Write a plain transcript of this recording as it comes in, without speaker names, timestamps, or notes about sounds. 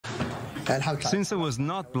Since I was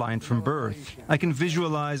not blind from birth, I can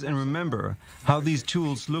visualize and remember how these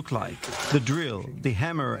tools look like, the drill, the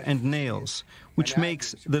hammer and nails, which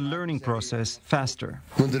makes the learning process faster.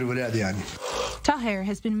 Taher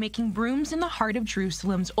has been making brooms in the heart of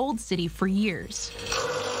Jerusalem's Old City for years,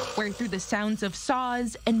 where through the sounds of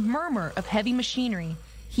saws and murmur of heavy machinery,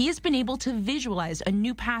 he has been able to visualize a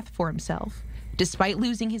new path for himself, despite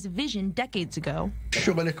losing his vision decades ago.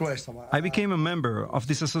 I became a member of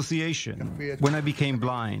this association when I became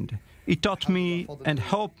blind. It taught me and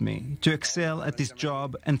helped me to excel at this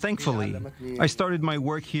job, and thankfully, I started my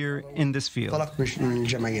work here in this field.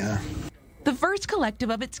 The first collective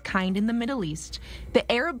of its kind in the Middle East,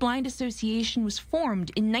 the Arab Blind Association was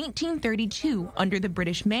formed in 1932 under the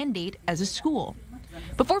British mandate as a school,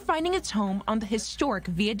 before finding its home on the historic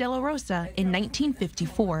Via Dolorosa in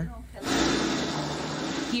 1954.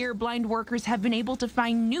 Here, blind workers have been able to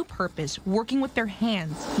find new purpose working with their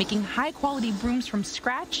hands, making high-quality brooms from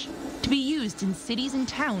scratch to be used in cities and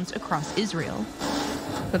towns across Israel.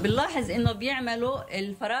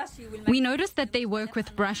 We noticed that they work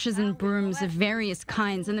with brushes and brooms of various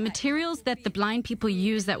kinds, and the materials that the blind people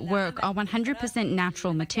use at work are 100%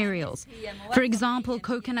 natural materials. For example,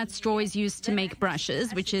 coconut straw is used to make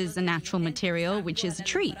brushes, which is a natural material, which is a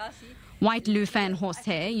tree. White loofah and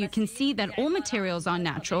horsehair, you can see that all materials are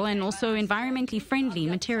natural and also environmentally friendly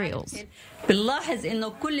materials. They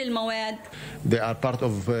are part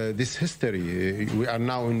of this history. We are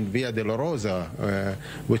now in Via Dolorosa,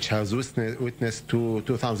 which has witnessed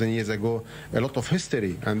 2,000 years ago a lot of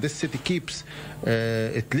history. And this city keeps,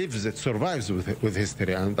 it lives, it survives with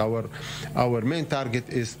history. And our main target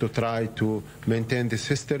is to try to maintain this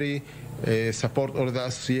history, support all the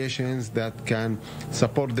associations that can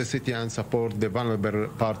support the city and support the vulnerable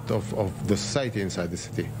part of the society inside the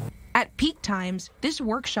city. At peak times, this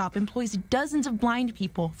workshop employs dozens of blind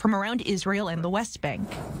people from around Israel and the West Bank.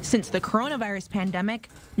 Since the coronavirus pandemic,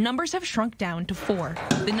 numbers have shrunk down to 4.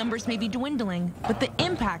 The numbers may be dwindling, but the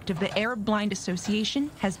impact of the Arab Blind Association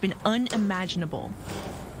has been unimaginable.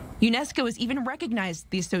 UNESCO has even recognized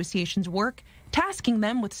the association's work, tasking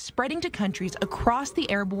them with spreading to countries across the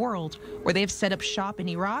Arab world, where they have set up shop in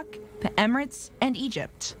Iraq, the Emirates, and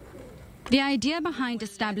Egypt. The idea behind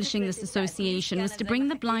establishing this association was to bring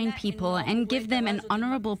the blind people and give them an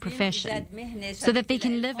honorable profession so that they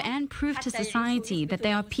can live and prove to society that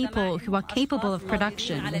they are people who are capable of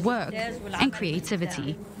production, work, and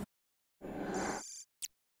creativity.